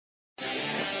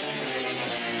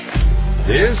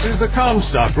This is the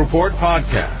Comstock Report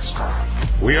podcast.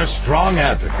 We are strong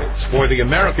advocates for the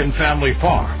American family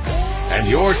farm and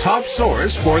your top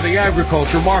source for the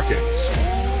agriculture markets.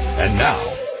 And now,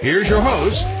 here's your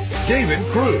host, David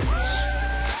Cruz.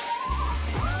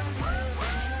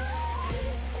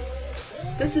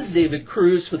 This is David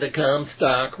Cruz for the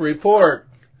Comstock Report.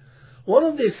 One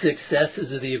of the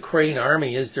successes of the Ukraine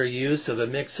Army is their use of a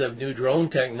mix of new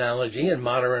drone technology and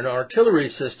modern artillery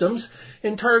systems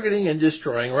in targeting and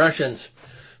destroying Russians.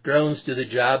 Drones do the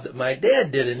job that my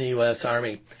dad did in the U.S.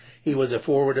 Army. He was a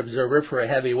forward observer for a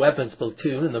heavy weapons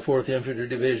platoon in the 4th Infantry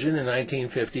Division in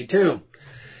 1952.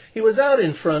 He was out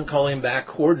in front calling back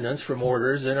coordinates for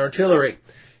mortars and artillery.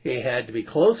 He had to be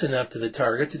close enough to the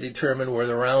target to determine where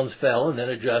the rounds fell and then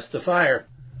adjust the fire.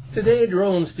 Today,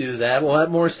 drones do that a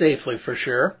lot more safely, for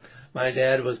sure. My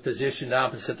dad was positioned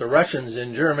opposite the Russians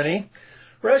in Germany.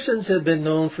 Russians have been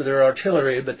known for their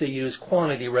artillery, but they use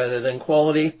quantity rather than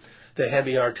quality. The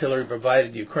heavy artillery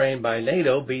provided Ukraine by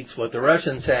NATO beats what the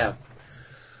Russians have.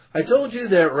 I told you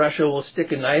that Russia will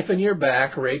stick a knife in your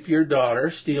back, rape your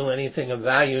daughter, steal anything of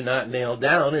value not nailed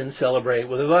down, and celebrate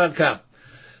with a vodka.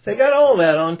 They got all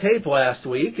that on tape last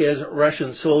week as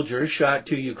Russian soldiers shot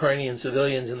 2 Ukrainian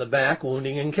civilians in the back,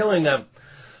 wounding and killing them.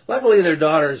 Luckily, their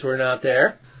daughters were not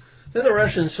there. Then the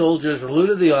Russian soldiers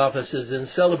looted the offices and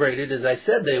celebrated, as I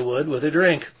said they would, with a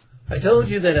drink. I told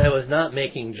you that I was not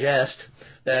making jest.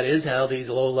 That is how these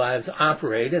lowlives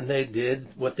operate, and they did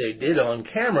what they did on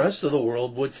camera so the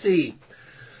world would see.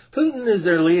 Putin is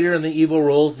their leader, and the evil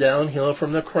rolls downhill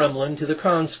from the Kremlin to the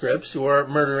conscripts who are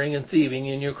murdering and thieving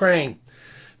in Ukraine.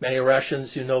 Many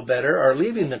Russians who know better are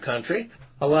leaving the country,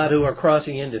 a lot who are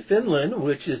crossing into Finland,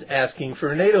 which is asking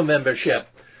for NATO membership.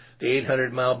 The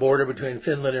 800-mile border between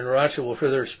Finland and Russia will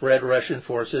further spread Russian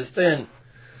forces thin.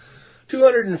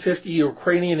 250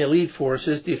 Ukrainian elite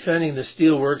forces defending the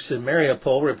steelworks in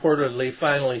Mariupol reportedly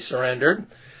finally surrendered.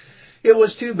 It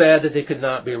was too bad that they could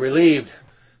not be relieved.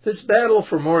 This battle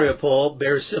for Mariupol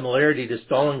bears similarity to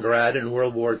Stalingrad in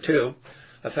World War II.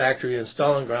 A factory in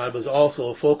Stalingrad was also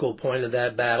a focal point of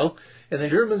that battle, and the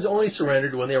Germans only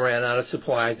surrendered when they ran out of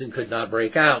supplies and could not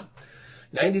break out.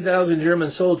 90,000 German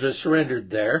soldiers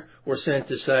surrendered there, were sent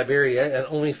to Siberia, and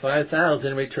only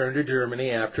 5,000 returned to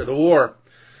Germany after the war.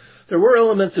 There were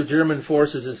elements of German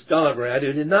forces in Stalingrad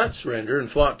who did not surrender and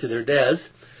fought to their deaths.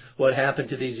 What happened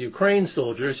to these Ukraine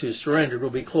soldiers who surrendered will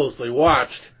be closely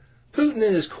watched. Putin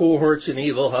and his cohorts in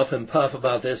evil huff and puff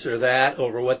about this or that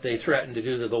over what they threaten to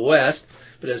do to the West,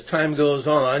 but as time goes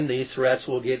on, these threats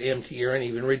will get emptier and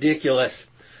even ridiculous.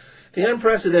 The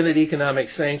unprecedented economic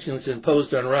sanctions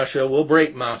imposed on Russia will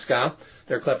break Moscow.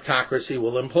 Their kleptocracy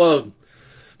will implode.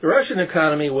 The Russian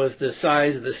economy was the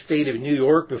size of the state of New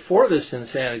York before this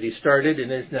insanity started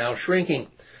and is now shrinking.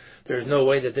 There's no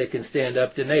way that they can stand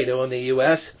up to NATO and the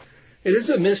U.S. It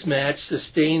is a mismatch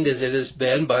sustained as it has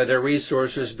been by their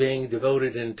resources being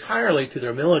devoted entirely to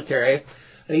their military,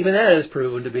 and even that has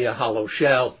proven to be a hollow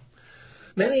shell.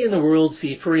 Many in the world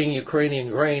see freeing Ukrainian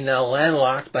grain now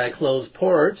landlocked by closed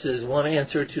ports as one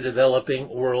answer to developing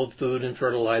world food and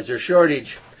fertilizer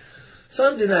shortage.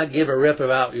 Some do not give a rip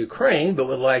about Ukraine, but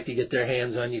would like to get their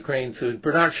hands on Ukraine food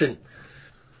production.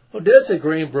 Odessa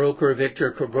grain broker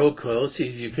Viktor Kobroko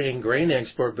sees Ukraine grain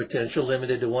export potential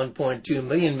limited to 1.2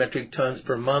 million metric tons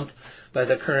per month by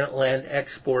the current land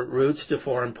export routes to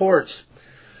foreign ports.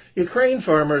 Ukraine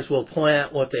farmers will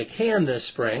plant what they can this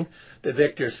spring, but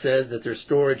Viktor says that their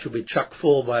storage will be chock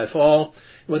full by fall.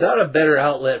 Without a better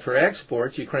outlet for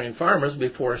exports, Ukraine farmers will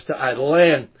be forced to idle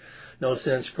land. No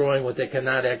sense growing what they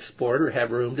cannot export or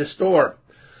have room to store.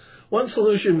 One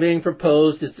solution being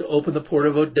proposed is to open the port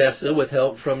of Odessa with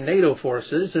help from NATO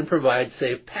forces and provide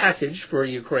safe passage for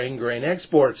Ukraine grain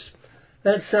exports.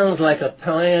 That sounds like a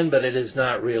plan, but it is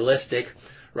not realistic.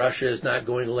 Russia is not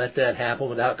going to let that happen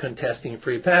without contesting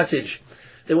free passage.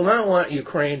 They will not want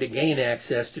Ukraine to gain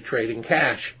access to trade in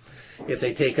cash. If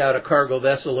they take out a cargo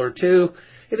vessel or two,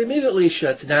 it immediately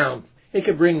shuts down. It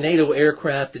could bring NATO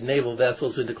aircraft and naval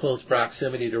vessels into close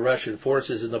proximity to Russian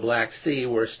forces in the Black Sea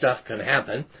where stuff can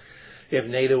happen. If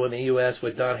NATO and the U.S.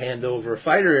 would not hand over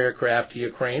fighter aircraft to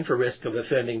Ukraine for risk of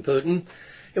offending Putin,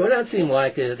 it would not seem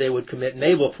likely that they would commit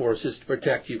naval forces to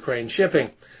protect Ukraine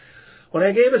shipping. When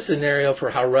I gave a scenario for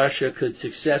how Russia could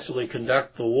successfully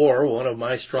conduct the war, one of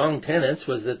my strong tenets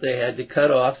was that they had to cut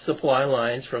off supply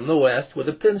lines from the West with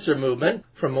a pincer movement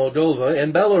from Moldova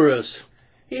and Belarus.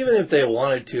 Even if they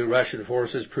wanted to, Russian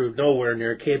forces proved nowhere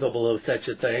near capable of such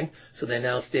a thing, so they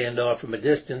now stand off from a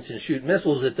distance and shoot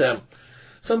missiles at them.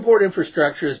 Some port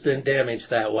infrastructure has been damaged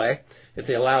that way. If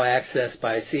they allow access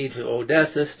by sea to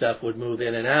Odessa, stuff would move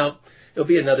in and out. It'll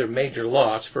be another major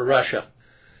loss for Russia.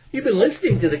 You've been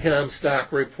listening to the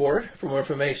Comstock Report. For more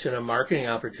information on marketing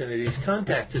opportunities,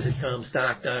 contact us at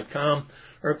Comstock.com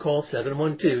or call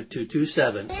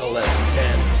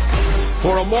 712-227-1110.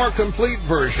 For a more complete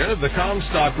version of the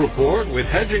Comstock Report with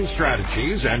hedging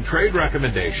strategies and trade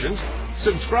recommendations,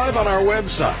 subscribe on our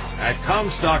website at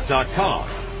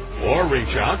Comstock.com or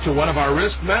reach out to one of our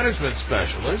risk management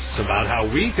specialists about how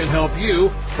we can help you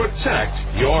protect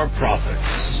your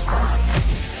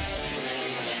profits.